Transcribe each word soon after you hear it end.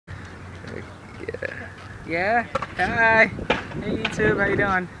Yeah. Hi. Hey YouTube, how you doing?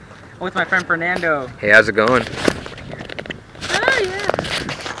 I'm with my friend Fernando. Hey, how's it going? Oh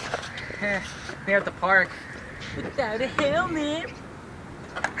yeah. Here at the park. Without a helmet.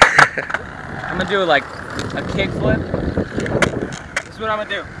 I'm gonna do like a kickflip. This is what I'm gonna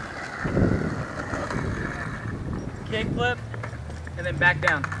do. Kickflip and then back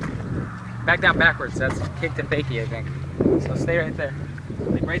down. Back down backwards. That's kick to fakie, I think. So stay right there.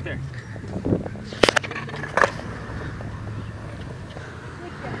 Like right there.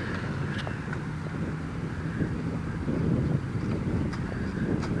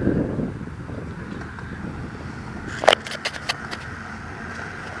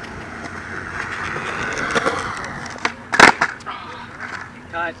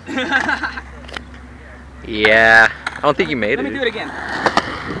 Cut. Yeah, I don't think you made it. Let me do it again.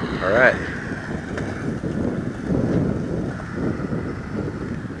 All right.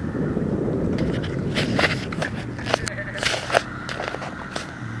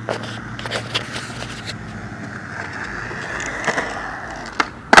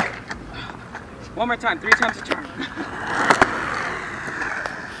 One more time, 3 times a turn.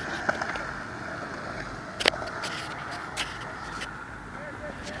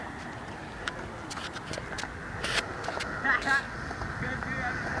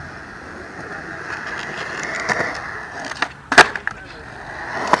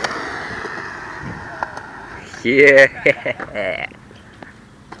 Yeah.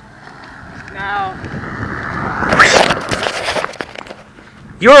 Now,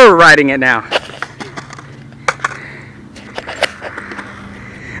 you're riding it now.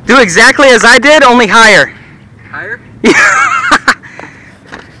 Do exactly as I did, only higher. Higher?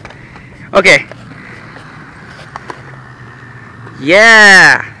 Okay.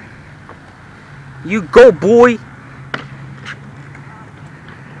 Yeah. You go, boy.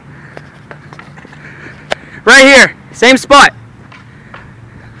 Right here, same spot.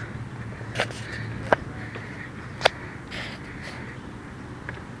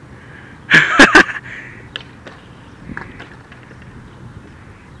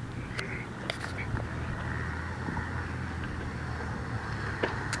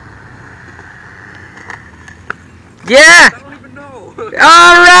 Yeah! I don't even know.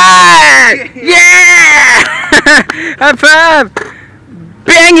 Alright! Yeah! High five!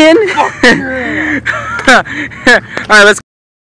 Banging! Alright, let's